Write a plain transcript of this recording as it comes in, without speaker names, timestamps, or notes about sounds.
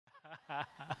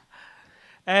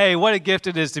Hey, what a gift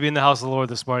it is to be in the house of the Lord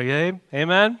this morning, eh?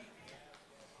 Amen?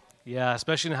 Yeah,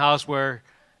 especially in a house where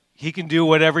He can do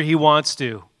whatever He wants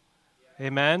to.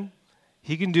 Amen?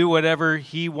 He can do whatever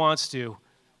He wants to,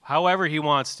 however He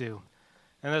wants to.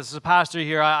 And as a pastor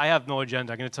here, I have no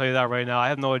agenda. I'm going to tell you that right now. I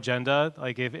have no agenda.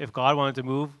 Like, if God wanted to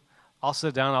move, I'll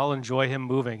sit down. I'll enjoy Him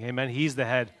moving. Amen? He's the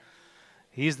head.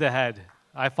 He's the head.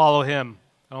 I follow Him.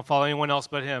 I don't follow anyone else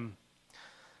but Him.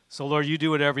 So, Lord, you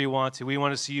do whatever you want to. We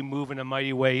want to see you move in a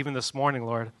mighty way, even this morning,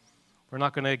 Lord. We're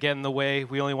not going to get in the way.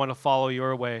 We only want to follow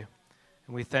your way.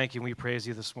 And we thank you and we praise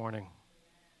you this morning.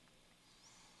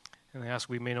 And I ask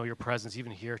we may know your presence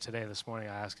even here today, this morning,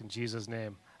 I ask in Jesus'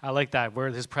 name. I like that. Where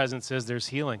his presence is, there's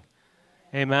healing.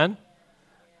 Amen?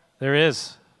 There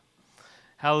is.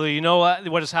 Hallelujah. You know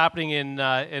what is happening in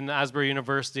Asbury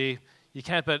University? You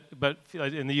can't but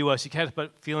in the U.S., you can't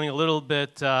but feeling a little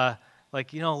bit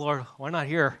like, Lord, why not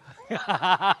here?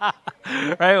 Right?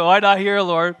 Why not here,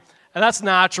 Lord? And that's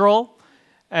natural.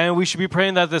 And we should be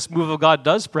praying that this move of God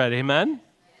does spread. Amen?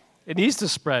 It needs to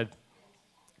spread.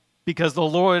 Because the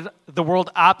world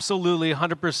absolutely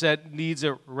 100% needs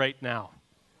it right now.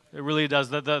 It really does.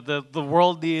 The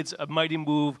world needs a mighty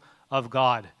move of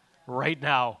God right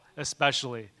now,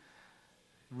 especially.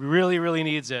 Really, really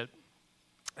needs it.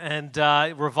 And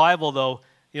revival, though,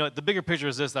 the bigger picture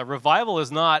is this, that revival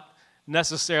is not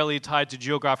necessarily tied to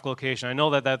geographic location. I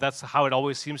know that's how it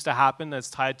always seems to happen. It's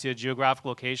tied to a geographic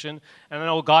location. And I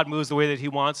know God moves the way that He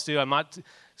wants to. I'm not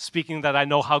speaking that I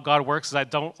know how God works, because I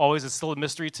don't always. It's still a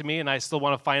mystery to me, and I still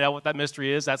want to find out what that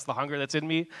mystery is. That's the hunger that's in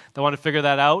me. I want to figure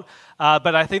that out.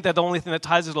 But I think that the only thing that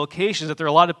ties to the location is that there are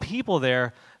a lot of people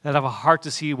there that have a heart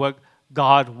to see what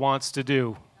God wants to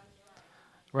do.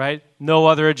 Right? No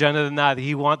other agenda than that.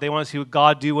 They want to see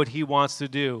God do what He wants to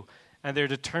do. And they're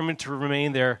determined to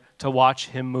remain there to watch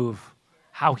Him move,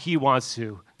 how He wants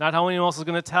to. Not how anyone else is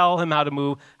going to tell Him how to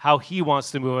move, how He wants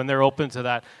to move, and they're open to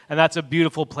that. And that's a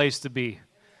beautiful place to be.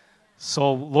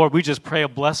 So, Lord, we just pray a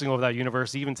blessing over that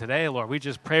university even today, Lord. We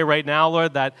just pray right now,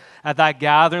 Lord, that at that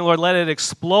gathering, Lord, let it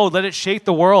explode, let it shake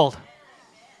the world.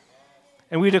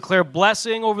 And we declare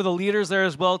blessing over the leaders there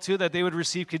as well, too, that they would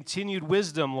receive continued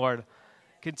wisdom, Lord.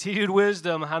 Continued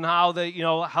wisdom on how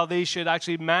they should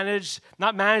actually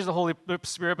not manage the Holy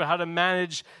Spirit, but how to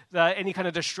manage any kind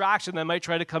of distraction that might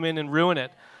try to come in and ruin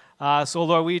it. So,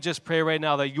 Lord, we just pray right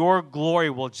now that your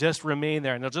glory will just remain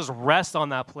there and it'll just rest on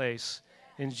that place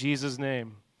in Jesus'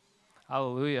 name.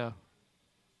 Hallelujah.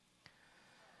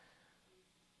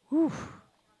 Whew.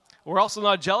 We're also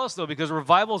not jealous, though, because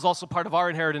revival is also part of our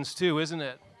inheritance, too, isn't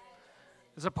it?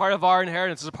 It's a part of our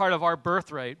inheritance. It's a part of our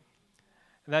birthright.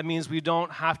 And that means we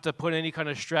don't have to put any kind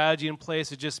of strategy in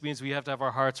place. It just means we have to have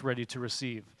our hearts ready to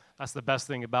receive. That's the best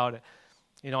thing about it.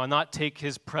 And not take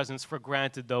His presence for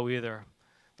granted, though, either.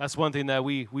 That's one thing that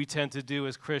we tend to do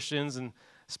as Christians, and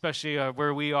especially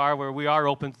where we are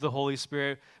open to the Holy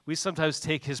Spirit. We sometimes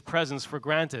take His presence for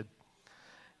granted.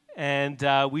 And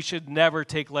we should never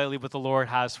take lightly what the Lord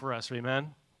has for us,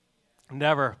 amen?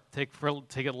 Never take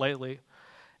it lightly.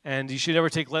 And you should never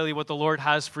take lightly what the Lord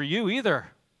has for you either.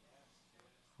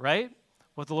 Right?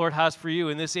 What the Lord has for you.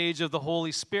 In this age of the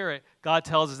Holy Spirit, God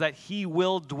tells us that He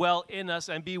will dwell in us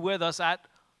and be with us at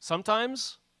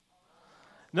sometimes?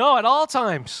 No, at all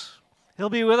times.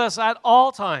 He'll be with us at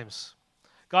all times.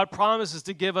 God promises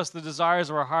to give us the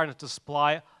desires of our heart and to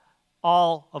supply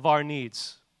all of our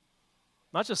needs.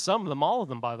 Not just some of them, all of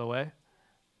them, by the way.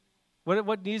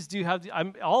 What needs do you have?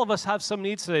 All of us have some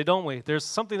needs today, don't we? There's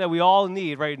something that we all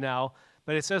need right now.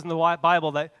 But it says in the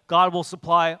Bible that God will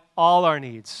supply all our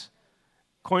needs.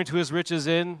 According to His riches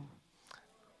in,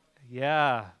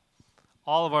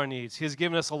 all of our needs. He has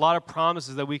given us a lot of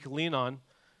promises that we can lean on.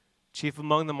 Chief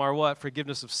among them are what?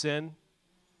 Forgiveness of sin.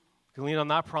 We can lean on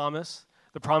that promise.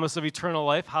 The promise of eternal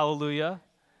life. Hallelujah.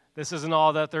 This isn't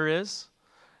all that there is.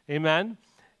 Amen.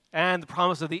 And the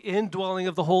promise of the indwelling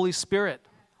of the Holy Spirit.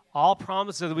 All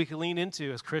promises that we can lean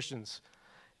into as Christians.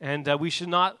 And we should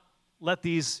not let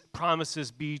these promises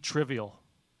be trivial.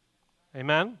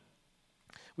 Amen?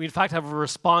 We, in fact, have a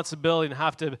responsibility and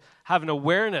have to have an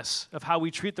awareness of how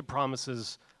we treat the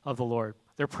promises of the Lord.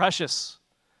 They're precious.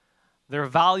 They're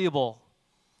valuable.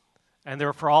 And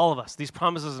they're for all of us. These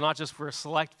promises are not just for a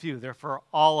select few. They're for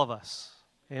all of us.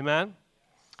 Amen?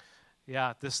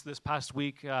 Yeah, this past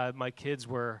week, my kids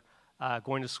were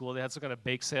going to school. They had some kind of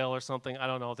bake sale or something. I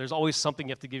don't know. There's always something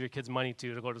you have to give your kids money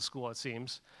to go to school, it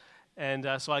seems. And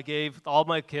so I gave all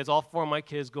four of my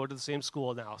kids go to the same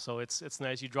school now. So it's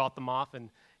nice. You drop them off and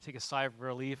take a sigh of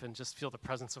relief and just feel the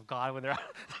presence of God when they're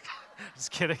out.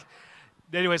 Just kidding.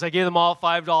 anyways, I gave them all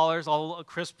 $5, all a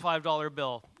crisp $5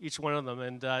 bill, each one of them.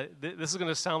 And this is going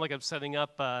to sound like I'm setting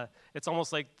up. It's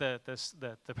almost like the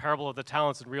parable of the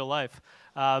talents in real life.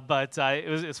 But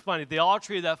it's funny. They all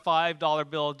treated that $5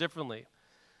 bill differently.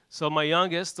 So my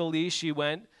youngest, Elise, she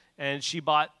went and she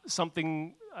bought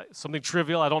something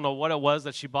trivial. I don't know what it was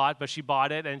that she bought, but she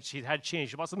bought it and she had change.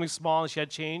 She bought something small and she had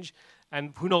change,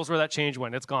 and who knows where that change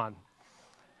went? It's gone.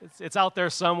 It's out there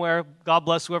somewhere. God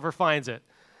bless whoever finds it.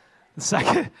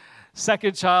 The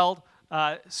second child,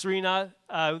 Serena,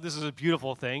 this is a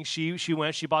beautiful thing. She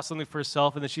went, she bought something for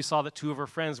herself, and then she saw that two of her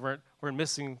friends weren't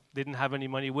missing. They didn't have any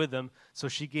money with them, so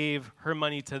she gave her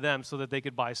money to them so that they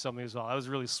could buy something as well. That was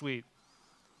really sweet.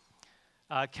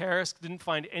 Karis didn't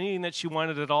find anything that she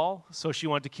wanted at all, so she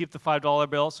wanted to keep the $5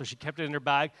 bill, so she kept it in her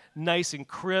bag, nice and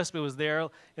crisp. It was there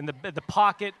in the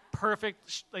pocket,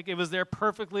 perfect, like it was there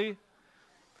perfectly.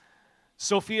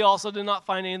 Sophia also did not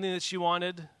find anything that she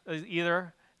wanted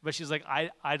either, but she's like,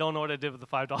 I don't know what I did with the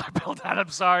 $5 bill, Dad. I'm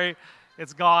sorry.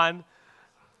 It's gone.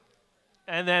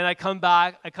 And then I come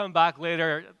back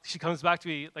later. She comes back to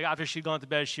me, like after she'd gone to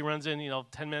bed. She runs in,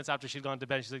 10 minutes after she'd gone to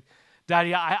bed. She's like,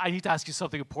 Daddy, I need to ask you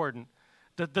something important.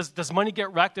 Does money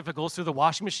get wrecked if it goes through the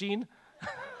washing machine?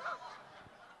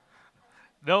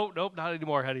 Nope, not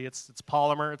anymore, honey. It's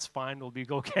polymer. It's fine. We'll be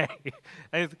okay.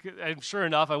 And sure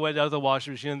enough, I went out of the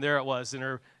washing machine, and there it was in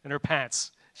her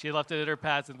pants. She had left it in her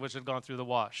pants, which had gone through the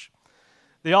wash.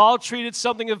 They all treated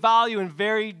something of value in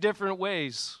very different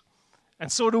ways.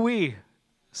 And so do we.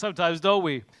 Sometimes, don't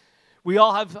we? We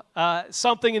all have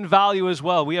something in value as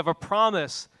well. We have a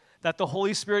promise that the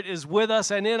Holy Spirit is with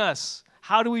us and in us.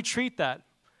 How do we treat that?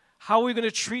 How are we going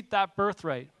to treat that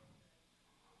birthright?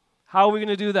 How are we going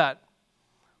to do that?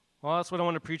 Well, that's what I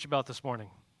want to preach about this morning.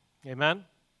 Amen?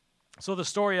 So the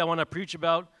story I want to preach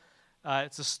about,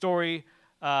 it's a story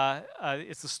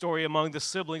among the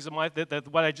siblings of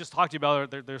what I just talked to you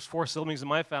about. There's 4 siblings in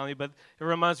my family, but it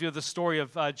reminds me of the story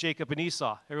of Jacob and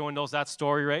Esau. Everyone knows that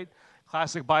story, right?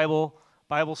 Classic Bible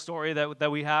story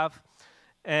that we have.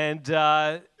 And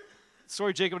the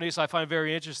story of Jacob and Esau I find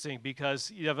very interesting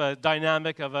because you have a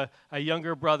dynamic of a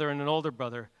younger brother and an older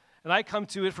brother. And I come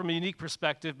to it from a unique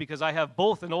perspective because I have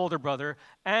both an older brother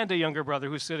and a younger brother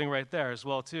who's sitting right there as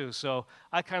well, too. So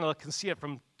I kind of can see it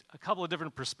from a couple of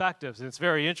different perspectives, and it's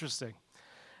very interesting.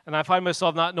 And I find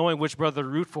myself not knowing which brother to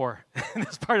root for in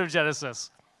this part of Genesis.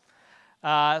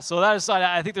 So that aside,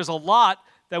 I think there's a lot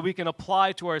that we can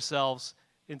apply to ourselves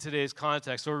in today's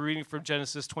context. So we're reading from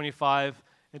Genesis 25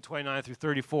 and 29 through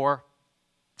 34.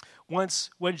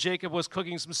 Once, when Jacob was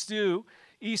cooking some stew,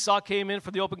 Esau came in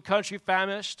from the open country,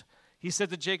 famished. He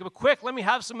said to Jacob, "Quick, let me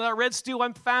have some of that red stew.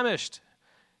 I'm famished."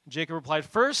 Jacob replied,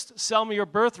 "First, sell me your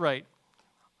birthright."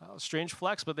 Well, strange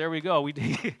flex, but there we go.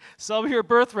 Sell me your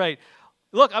birthright.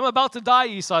 "Look, I'm about to die,"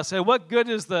 Esau said. "What good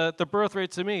is the birthright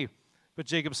to me?" But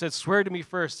Jacob said, "Swear to me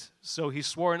first." So he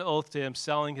swore an oath to him,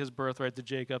 selling his birthright to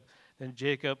Jacob. Then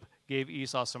Jacob gave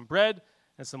Esau some bread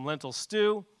and some lentil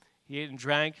stew. He ate and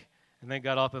drank, and then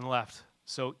got up and left.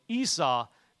 So Esau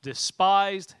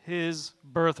despised his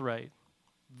birthright.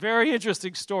 Very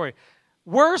interesting story.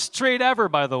 Worst trade ever,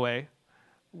 by the way.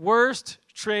 Worst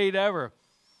trade ever.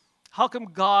 How come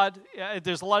God,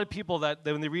 there's a lot of people that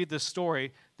when they read this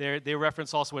story, they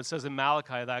reference also what it says in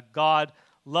Malachi, that God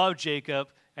loved Jacob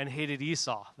and hated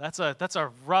Esau. That's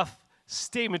a rough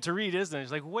statement to read, isn't it?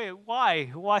 It's like, wait,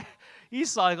 why?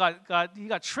 Esau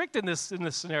got tricked in this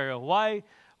scenario.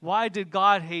 Why did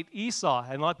God hate Esau?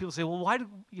 And a lot of people say, well,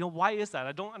 why is that?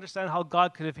 I don't understand how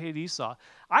God could have hated Esau.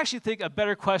 I actually think a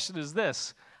better question is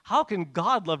this: how can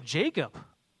God love Jacob?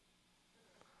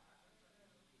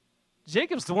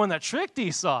 Jacob's the one that tricked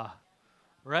Esau,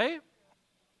 right?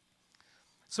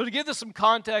 So to give this some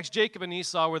context, Jacob and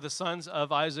Esau were the sons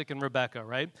of Isaac and Rebekah,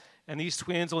 right? And these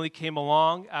twins only came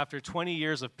along after 20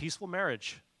 years of peaceful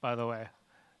marriage, by the way,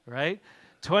 right?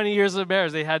 20 years of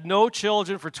marriage. They had no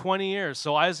children for 20 years.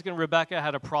 So Isaac and Rebekah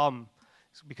had a problem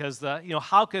because,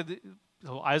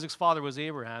 Isaac's father was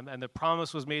Abraham, and the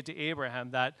promise was made to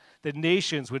Abraham that the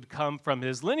nations would come from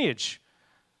his lineage,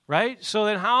 right? So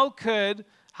then how could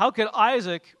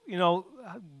Isaac,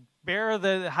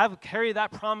 carry that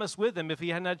promise with him if he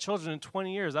hadn't had children in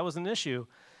 20 years? That was an issue.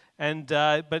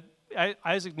 But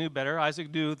Isaac knew better.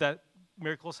 Isaac knew that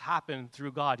miracles happen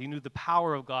through God. He knew the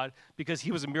power of God because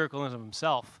he was a miracle in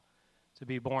himself to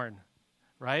be born,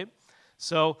 right?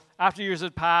 So after years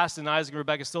had passed and Isaac and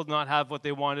Rebekah still did not have what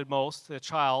they wanted most, a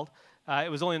child,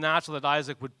 it was only natural that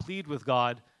Isaac would plead with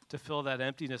God to fill that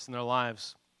emptiness in their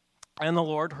lives. And the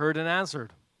Lord heard and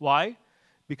answered. Why?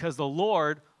 Because the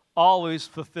Lord always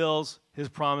fulfills his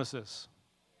promises.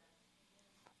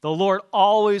 The Lord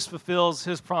always fulfills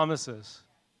his promises.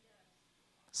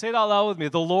 Say it out loud with me.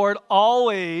 The Lord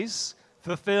always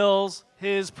fulfills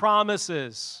his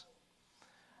promises.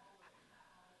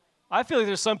 I feel like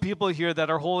there's some people here that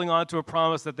are holding on to a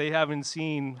promise that they haven't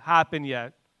seen happen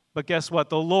yet. But guess what?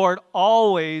 The Lord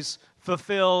always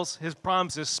fulfills his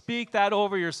promises. Speak that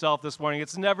over yourself this morning.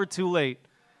 It's never too late.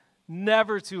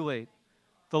 Never too late.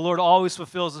 The Lord always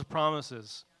fulfills his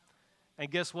promises.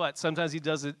 And guess what? Sometimes he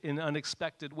does it in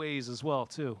unexpected ways as well,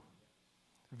 too.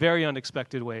 Very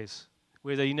unexpected ways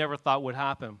that you never thought would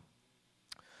happen.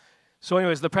 So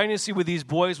anyways, the pregnancy with these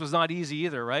boys was not easy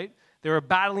either, right? They were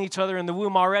battling each other in the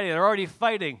womb already. They're already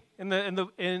fighting in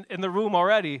the room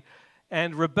already.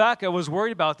 And Rebekah was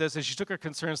worried about this, and she took her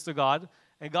concerns to God.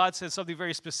 And God said something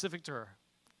very specific to her.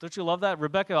 Don't you love that?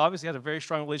 Rebekah obviously had a very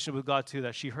strong relationship with God, too,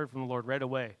 that she heard from the Lord right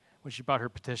away when she brought her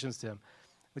petitions to him.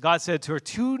 God said to her,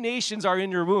 2 nations are in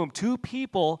your womb. 2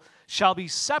 people shall be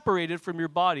separated from your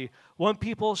body. 1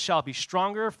 people shall be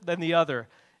stronger than the other,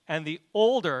 and the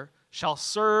older shall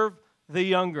serve the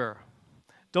younger.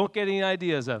 Don't get any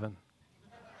ideas, Evan.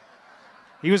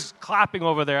 He was clapping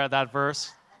over there at that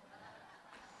verse.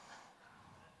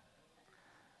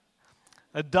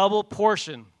 A double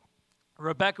portion.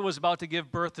 Rebekah was about to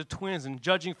give birth to twins, and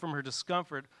judging from her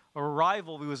discomfort, a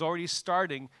rivalry was already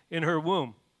starting in her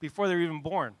womb before they were even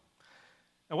born.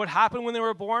 And what happened when they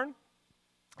were born?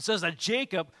 It says that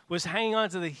Jacob was hanging on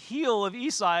to the heel of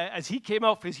Esau as he came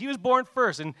out, because he was born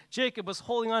first, and Jacob was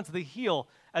holding on to the heel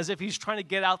as if he's trying to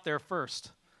get out there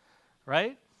first,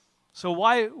 right? So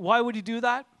why would he do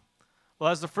that?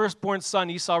 Well, as the firstborn son,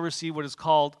 Esau received what is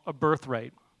called a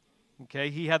birthright.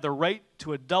 Okay, he had the right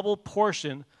to a double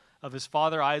portion of his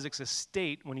father Isaac's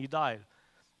estate when he died.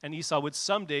 And Esau would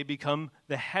someday become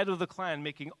the head of the clan,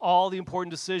 making all the important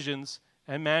decisions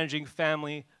and managing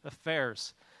family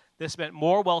affairs. This meant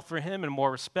more wealth for him and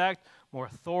more respect, more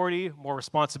authority, more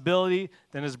responsibility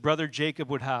than his brother Jacob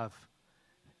would have.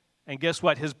 And guess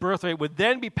what? His birthright would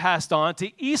then be passed on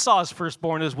to Esau's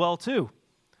firstborn as well, too.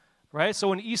 Right? So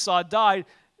when Esau died,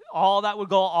 all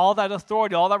that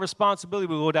authority, all that responsibility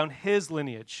would go down his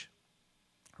lineage.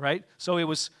 Right? So it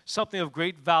was something of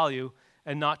great value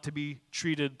and not to be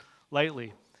treated lightly.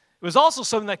 It was also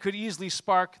something that could easily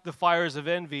spark the fires of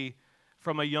envy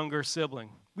from a younger sibling.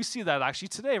 We see that actually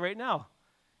today, right now.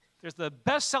 There's the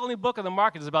best-selling book on the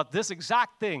market is about this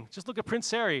exact thing. Just look at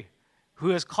Prince Harry, who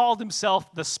has called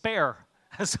himself the Spare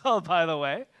as well, by the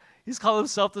way. He's called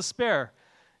himself the Spare.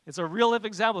 It's a real-life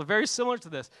example, very similar to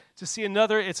this. To see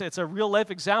another, it's a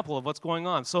real-life example of what's going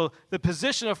on. So the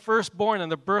position of firstborn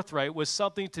and the birthright was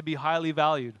something to be highly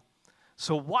valued.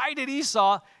 So why did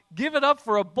Esau give it up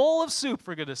for a bowl of soup,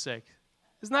 for goodness sake?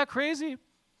 Isn't that crazy?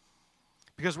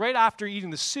 Because right after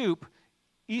eating the soup,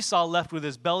 Esau left with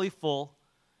his belly full,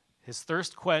 his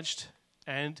thirst quenched,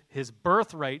 and his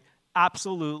birthright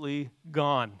absolutely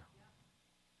gone.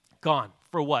 Gone.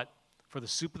 For what? For the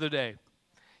soup of the day.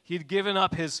 He had given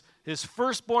up his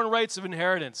firstborn rights of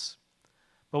inheritance.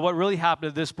 But what really happened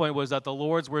at this point was that the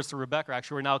Lord's words to Rebekah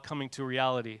actually were now coming to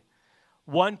reality.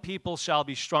 1 people shall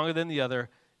be stronger than the other,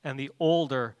 and the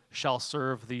older shall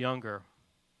serve the younger.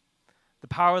 The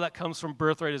power that comes from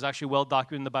birthright is actually well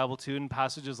documented in the Bible too, in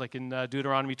passages like in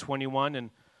Deuteronomy 21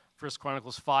 and 1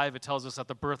 Chronicles 5. It tells us that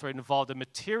the birthright involved a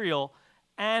material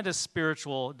and a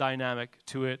spiritual dynamic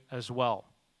to it as well.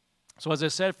 So as I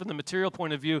said, from the material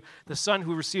point of view, the son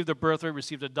who received the birthright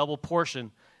received a double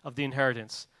portion of the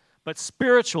inheritance. But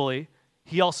spiritually,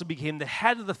 he also became the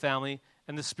head of the family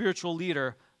and the spiritual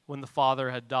leader when the father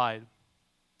had died.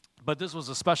 But this was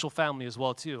a special family as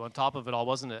well too, on top of it all,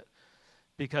 wasn't it?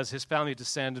 Because his family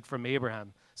descended from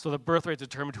Abraham. So the birthright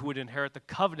determined who would inherit the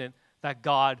covenant that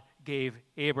God gave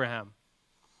Abraham.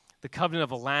 The covenant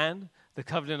of a land, the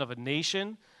covenant of a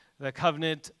nation, the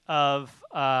covenant of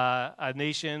a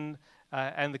nation,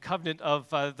 and the covenant of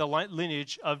the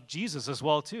lineage of Jesus as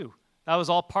well too. That was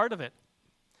all part of it.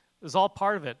 It was all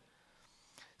part of it.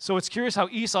 So it's curious how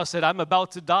Esau said, I'm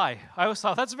about to die. I always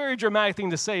thought that's a very dramatic thing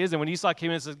to say, isn't it? When Esau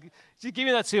came in and said, give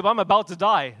me that soup, I'm about to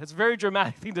die. That's a very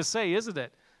dramatic thing to say, isn't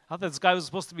it? I thought this guy was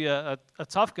supposed to be a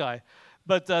tough guy.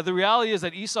 But the reality is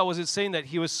that Esau wasn't saying that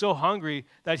he was so hungry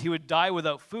that he would die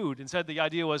without food. Instead, the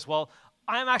idea was, well,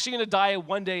 I'm actually going to die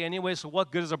one day anyway, so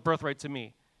what good is a birthright to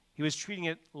me? He was treating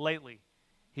it lightly.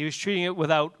 He was treating it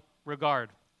without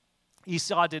regard.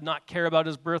 Esau did not care about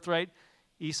his birthright.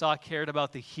 Esau cared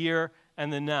about the here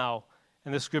and the now.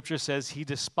 And the scripture says he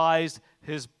despised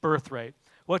his birthright.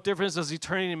 What difference does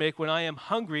eternity make when I am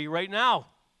hungry right now?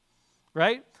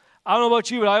 Right? I don't know about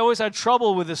you, but I always had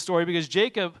trouble with this story because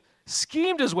Jacob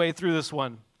schemed his way through this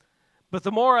one. But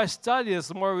the more I study this,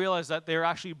 the more I realize that they're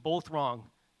actually both wrong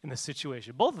in the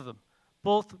situation. Both of them.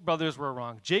 Both brothers were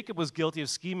wrong. Jacob was guilty of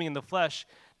scheming in the flesh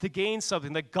to gain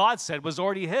something that God said was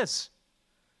already his.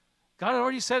 God had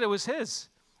already said it was his.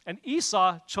 And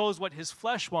Esau chose what his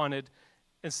flesh wanted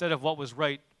instead of what was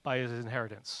right by his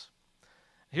inheritance.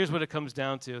 Here's what it comes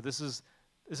down to. This is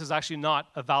actually not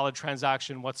a valid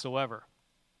transaction whatsoever.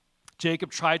 Jacob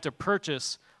tried to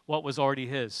purchase what was already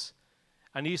his.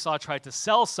 And Esau tried to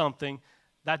sell something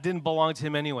that didn't belong to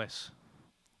him anyways.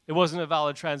 It wasn't a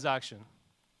valid transaction.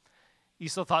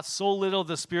 Esau thought so little of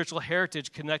the spiritual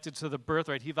heritage connected to the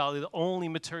birthright. He valued only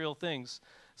material things.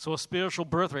 So a spiritual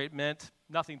birthright meant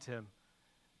nothing to him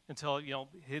until,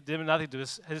 it did nothing to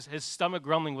his stomach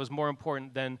grumbling was more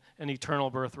important than an eternal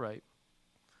birthright.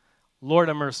 Lord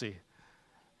have mercy.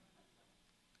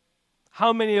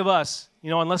 How many of us,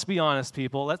 and let's be honest,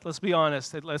 people, let's be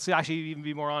honest. Let's actually even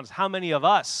be more honest. How many of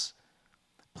us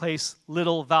place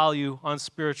little value on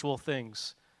spiritual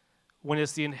things when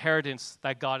it's the inheritance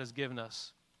that God has given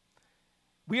us?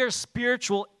 We are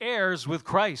spiritual heirs with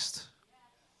Christ.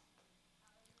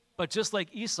 But just like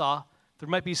Esau, there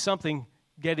might be something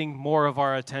getting more of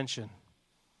our attention.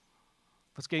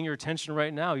 What's getting your attention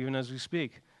right now, even as we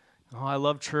speak? Oh, I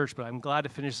love church, but I'm glad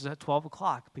it finishes at 12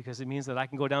 o'clock because it means that I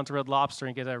can go down to Red Lobster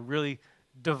and get a really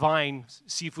divine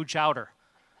seafood chowder.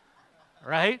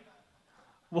 Right?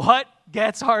 What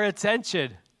gets our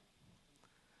attention?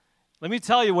 Let me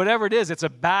tell you, whatever it is, it's a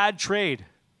bad trade.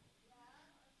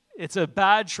 It's a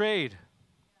bad trade.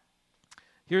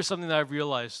 Here's something that I've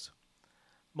realized.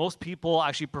 Most people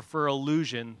actually prefer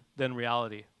illusion than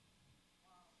reality.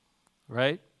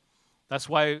 Right? That's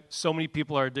why so many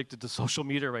people are addicted to social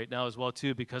media right now as well,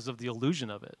 too, because of the illusion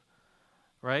of it.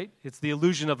 Right? It's the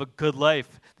illusion of a good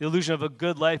life. The illusion of a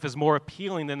good life is more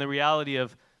appealing than the reality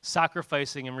of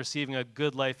sacrificing and receiving a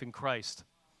good life in Christ.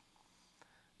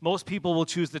 Most people will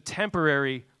choose the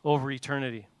temporary over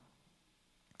eternity.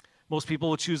 Most people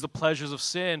will choose the pleasures of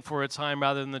sin for a time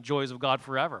rather than the joys of God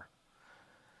forever.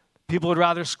 People would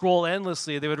rather scroll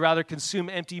endlessly. They would rather consume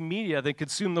empty media than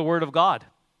consume the Word of God.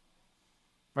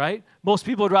 Right? Most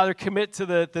people would rather commit to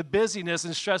the busyness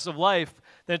and stress of life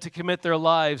than to commit their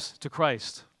lives to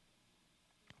Christ.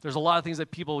 There's a lot of things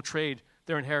that people will trade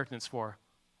their inheritance for.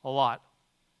 A lot.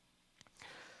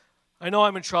 I know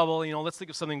I'm in trouble. Let's think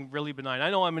of something really benign.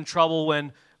 I know I'm in trouble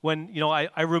when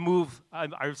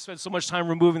I spend so much time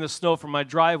removing the snow from my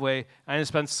driveway, and I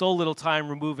spend so little time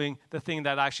removing the thing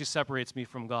that actually separates me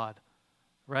from God.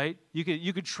 Right?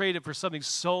 You could trade it for something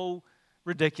so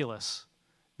ridiculous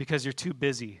because you're too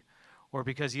busy or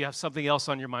because you have something else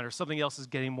on your mind or something else is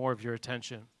getting more of your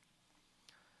attention.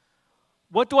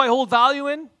 What do I hold value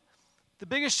in? The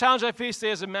biggest challenge I face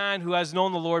today as a man who has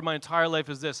known the Lord my entire life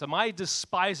is this. Am I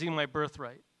despising my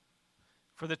birthright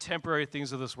for the temporary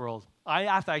things of this world? I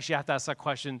actually have to ask that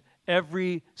question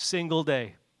every single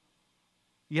day.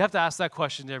 You have to ask that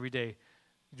question every day.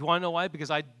 Do you want to know why? Because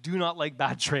I do not like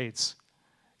bad trades.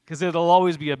 Because it'll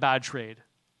always be a bad trade.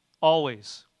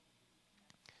 Always.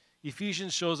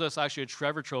 Ephesians shows us actually a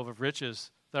treasure trove of riches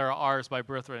that are ours by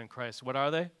birthright in Christ. What are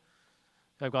they?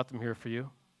 I've got them here for you.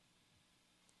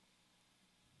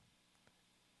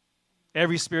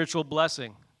 Every spiritual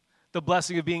blessing. The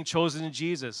blessing of being chosen in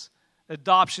Jesus.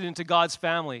 Adoption into God's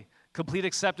family. Complete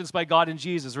acceptance by God in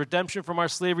Jesus. Redemption from our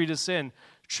slavery to sin.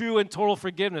 True and total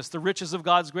forgiveness. The riches of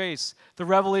God's grace. The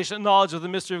revelation and knowledge of the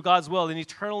mystery of God's will. An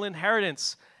eternal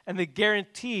inheritance. And the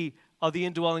guarantee of the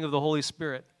indwelling of the Holy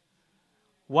Spirit.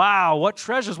 Wow, what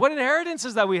treasures, what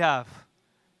inheritances that we have.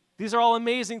 These are all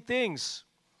amazing things.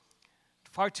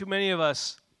 Far too many of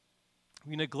us,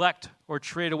 we neglect or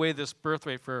trade away this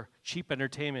birthright for cheap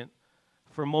entertainment,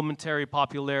 for momentary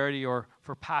popularity, or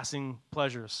for passing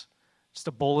pleasures. Just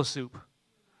a bowl of soup.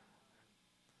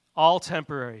 All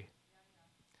temporary.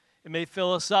 It may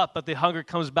fill us up, but the hunger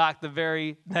comes back the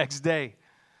very next day.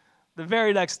 The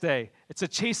very next day. It's a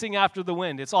chasing after the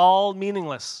wind. It's all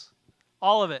meaningless.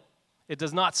 All of it. It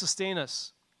does not sustain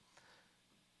us.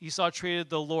 Esau traded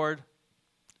the Lord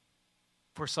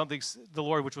for something, the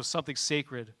Lord, which was something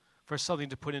sacred, for something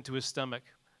to put into his stomach.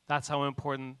 That's how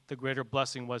important the greater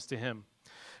blessing was to him.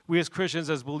 We as Christians,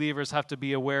 as believers, have to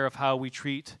be aware of how we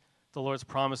treat the Lord's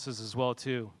promises as well,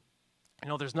 too.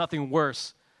 There's nothing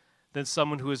worse than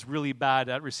someone who is really bad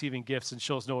at receiving gifts and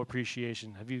shows no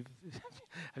appreciation. Have you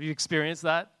experienced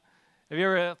that? Have you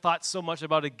ever thought so much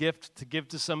about a gift to give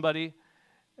to somebody,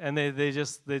 and they're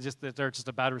just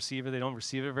a bad receiver. They don't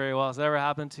receive it very well. Has that ever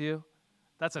happened to you?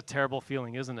 That's a terrible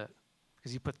feeling, isn't it?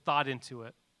 Because you put thought into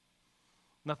it.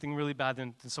 Nothing really bad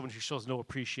than someone who shows no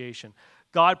appreciation.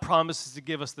 God promises to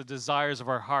give us the desires of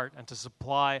our heart and to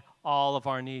supply all of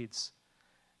our needs.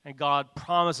 And God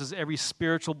promises every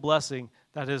spiritual blessing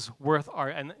that is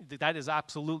that is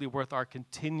absolutely worth our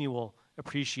continual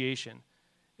appreciation.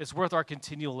 It's worth our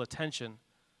continual attention.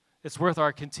 It's worth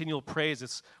our continual praise.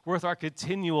 It's worth our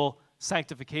continual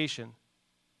sanctification.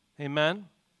 Amen?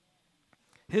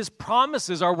 His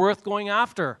promises are worth going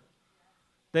after.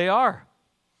 They are.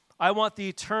 I want the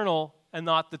eternal and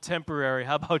not the temporary.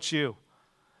 How about you?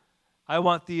 I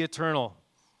want the eternal.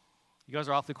 You guys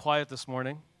are awfully quiet this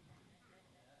morning.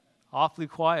 Awfully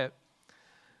quiet.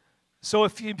 So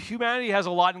if humanity has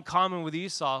a lot in common with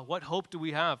Esau, what hope do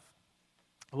we have?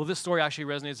 Well, this story actually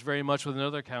resonates very much with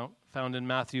another account found in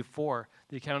Matthew 4,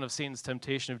 the account of Satan's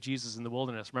temptation of Jesus in the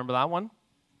wilderness. Remember that one?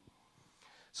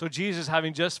 So Jesus,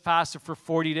 having just fasted for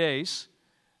 40 days,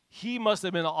 he must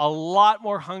have been a lot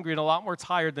more hungry and a lot more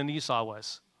tired than Esau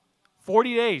was.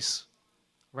 40 days,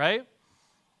 right?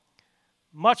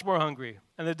 Much more hungry.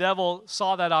 And the devil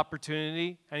saw that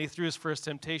opportunity, and he threw his first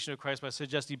temptation to Christ by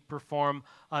suggesting he perform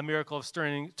a miracle of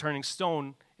turning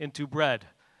stone into bread.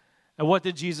 And what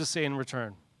did Jesus say in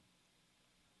return?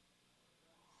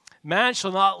 Man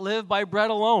shall not live by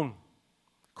bread alone.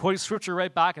 Quoting scripture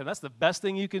right back at him. That's the best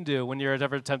thing you can do when you're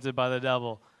ever tempted by the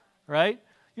devil, right?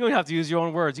 You don't have to use your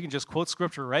own words. You can just quote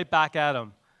scripture right back at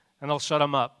him, and it'll shut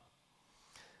him up.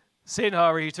 Satan,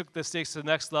 however, he took the stakes to the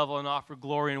next level and offered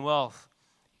glory and wealth.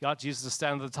 He got Jesus to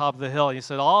stand at the top of the hill. And he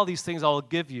said, all these things I will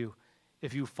give you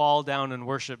if you fall down and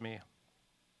worship me.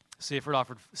 Satan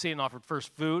offered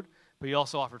first food, but he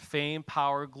also offered fame,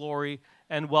 power, glory,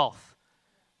 and wealth,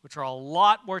 which are a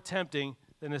lot more tempting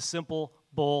than a simple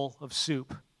bowl of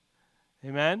soup.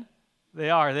 Amen? They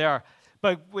are.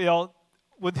 But,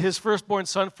 would his firstborn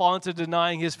son fall into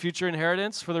denying his future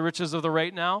inheritance for the riches of the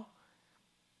right now?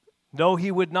 No,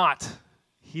 he would not.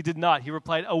 He did not. He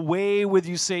replied, away with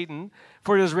you, Satan,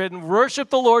 for it is written, worship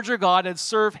the Lord your God and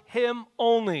serve him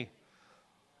only.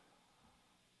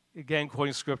 Again,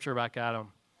 quoting scripture back at him.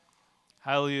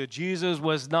 Hallelujah. Jesus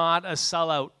was not a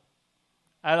sellout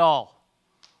at all.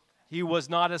 He was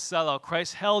not a sellout.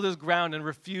 Christ held his ground and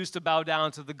refused to bow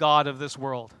down to the God of this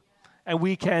world. And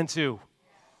we can too.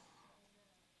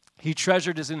 He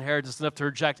treasured his inheritance enough to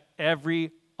reject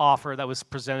every offer that was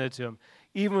presented to him.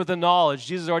 Even with the knowledge,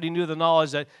 Jesus already knew the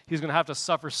knowledge that he was going to have to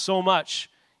suffer so much,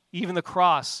 even the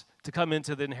cross, to come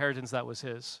into the inheritance that was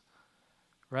his.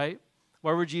 Right?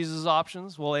 What were Jesus'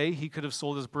 options? Well, A, he could have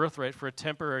sold his birthright for a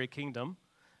temporary kingdom,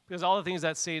 because all the things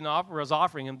that Satan was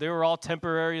offering him, they were all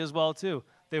temporary as well too.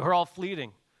 They were all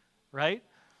fleeting, right?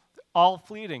 All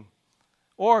fleeting.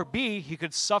 Or B, he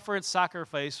could suffer and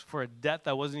sacrifice for a debt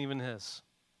that wasn't even his,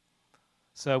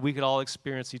 so we could all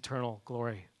experience eternal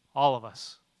glory, all of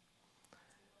us.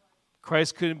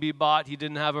 Christ couldn't be bought. He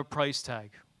didn't have a price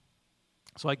tag.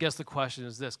 So I guess the question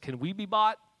is this: can we be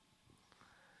bought?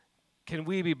 Can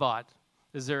we be bought?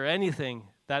 Is there anything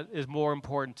that is more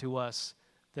important to us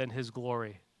than his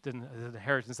glory, than the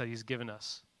inheritance that he's given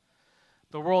us?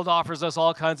 The world offers us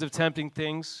all kinds of tempting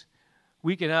things.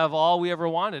 We can have all we ever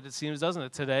wanted, it seems, doesn't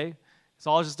it, today? It's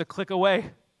all just a click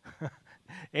away.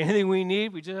 Anything we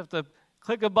need, we just have to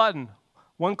click a button,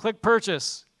 one-click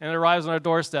purchase, and it arrives on our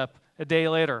doorstep a day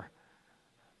later.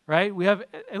 Right? We have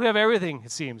everything,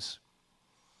 it seems.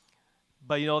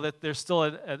 But you know that there's still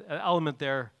an element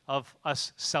there of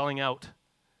us selling out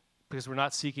because we're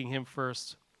not seeking him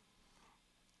first.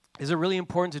 Is it really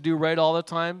important to do right all the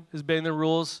time? Is bending the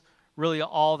rules really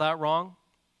all that wrong?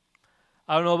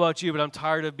 I don't know about you, but I'm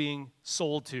tired of being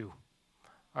sold to.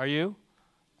 Are you?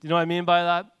 You know what I mean by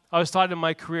that? I was taught in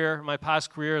my past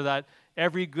career, that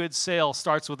every good sale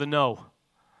starts with a no.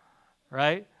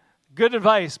 Right? Good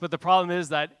advice, but the problem is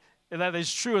that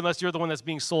is true unless you're the one that's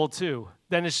being sold to.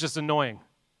 Then it's just annoying.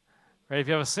 Right? If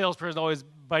you have a salesperson always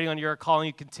biting on your ear, calling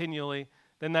you continually,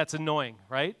 then that's annoying,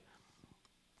 right?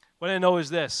 What I know is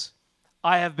this: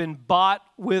 I have been bought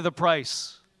with a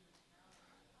price.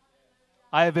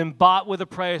 I have been bought with a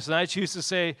price, and I choose to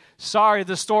say, sorry,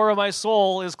 the store of my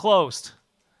soul is closed.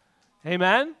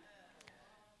 Amen?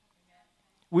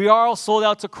 We are all sold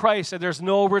out to Christ, and there's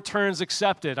no returns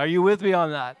accepted. Are you with me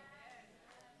on that?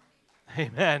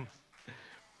 Amen.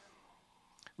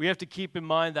 We have to keep in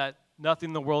mind that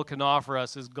nothing the world can offer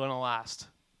us is going to last.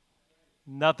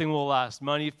 Nothing will last.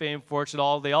 Money, fame, fortune,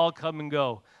 they all come and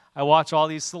go. I watch all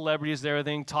these celebrities and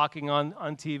everything talking on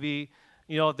TV.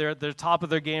 You know, they're top of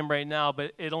their game right now,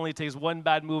 but it only takes one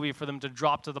bad movie for them to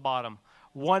drop to the bottom.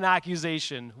 One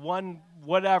accusation, one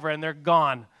whatever, and they're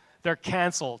gone. They're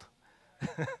canceled.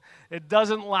 It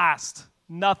doesn't last.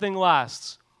 Nothing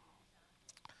lasts.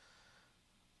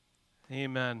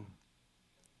 Amen.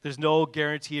 There's no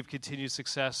guarantee of continued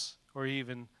success or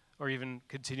even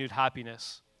continued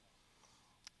happiness.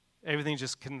 everything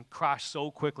just can crash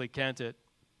so quickly, can't it?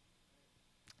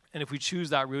 And if we choose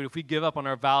that route, if we give up on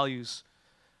our values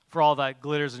for all that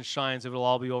glitters and shines, it will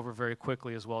all be over very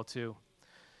quickly as well too.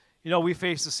 You know, we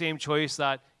face the same choice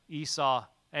that Esau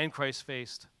and Christ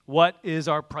faced. What is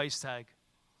our price tag?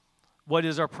 What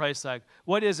is our price tag?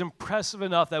 What is impressive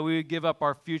enough that we would give up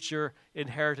our future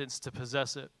inheritance to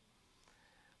possess it?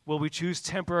 Will we choose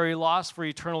temporary loss for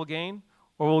eternal gain,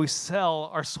 or will we sell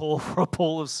our soul for a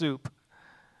bowl of soup?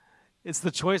 It's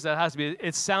the choice that has to be.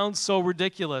 It sounds so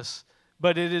ridiculous,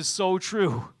 but it is so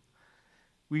true.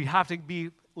 We have to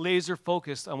be laser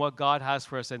focused on what God has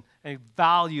for us and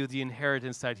value the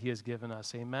inheritance that he has given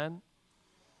us. Amen?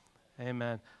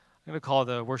 Amen. I'm going to call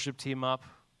the worship team up.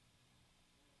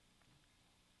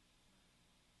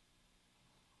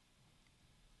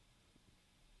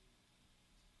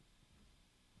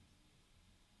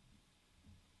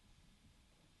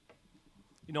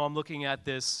 You know, I'm looking at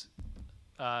this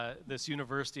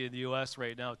university in the U.S.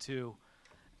 right now too,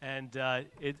 and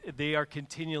they are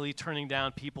continually turning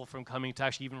down people from coming to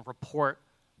actually even report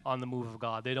on the move of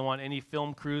God. They don't want any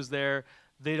film crews there.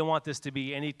 They don't want this to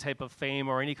be any type of fame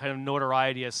or any kind of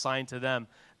notoriety assigned to them.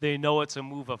 They know it's a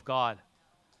move of God.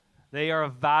 They are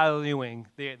valuing,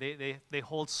 they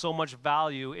hold so much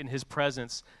value in his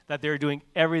presence that they're doing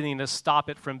everything to stop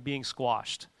it from being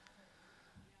squashed.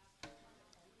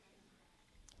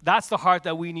 That's the heart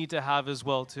that we need to have as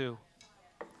well too.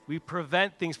 We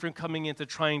prevent things from coming into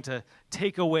trying to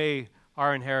take away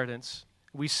our inheritance.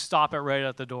 We stop it right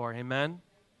at the door. Amen?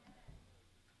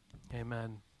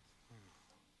 Amen.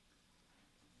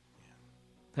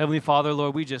 Heavenly Father,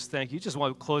 Lord, we just thank you. Just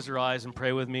want to close your eyes and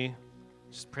pray with me.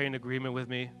 Just pray in agreement with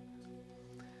me.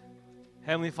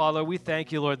 Heavenly Father, we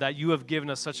thank you, Lord, that you have given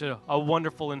us such a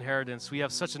wonderful inheritance. We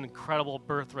have such an incredible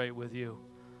birthright with you.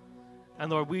 And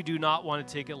Lord, we do not want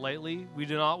to take it lightly. We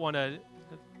do not want to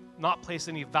not place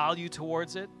any value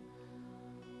towards it.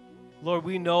 Lord,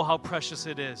 we know how precious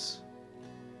it is.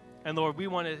 And Lord, we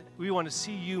want to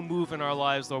see you move in our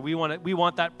lives, Lord. We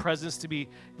want that presence to be,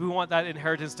 we want that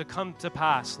inheritance to come to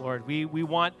pass, Lord. We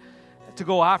want to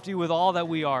go after you with all that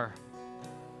we are.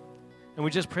 And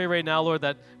we just pray right now, Lord,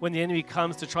 that when the enemy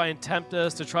comes to try and tempt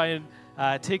us, to try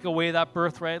and take away that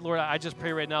birthright, Lord, I just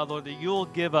pray right now, Lord, that you'll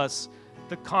give us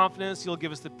the confidence, you'll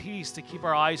give us the peace to keep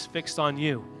our eyes fixed on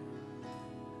you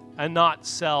and not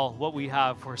sell what we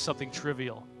have for something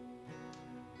trivial.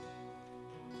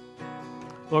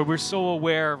 Lord, we're so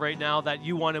aware right now that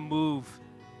you want to move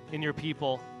in your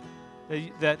people,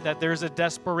 that there's a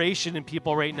desperation in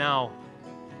people right now,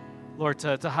 Lord,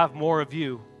 to have more of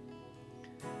you.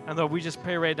 And Lord, we just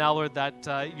pray right now, Lord,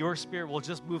 that your spirit will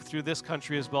just move through this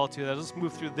country as well, too, that it'll just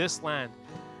move through this land.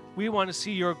 We want to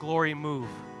see your glory move.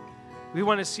 We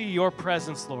want to see your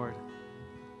presence, Lord.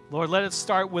 Lord, let it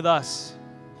start with us.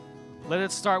 Let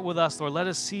it start with us, Lord. Let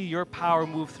us see your power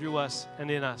move through us and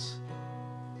in us.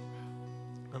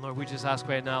 And Lord, we just ask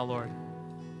right now, Lord,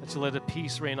 that you let a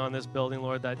peace reign on this building,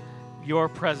 Lord, that your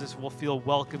presence will feel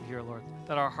welcome here, Lord,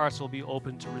 that our hearts will be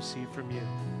open to receive from you.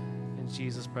 In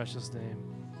Jesus' precious name,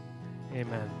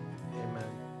 amen. Amen.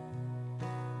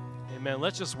 Amen.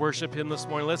 Let's just worship him this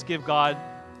morning. Let's give God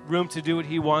room to do what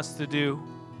he wants to do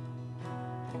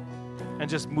and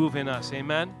just move in us.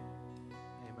 Amen.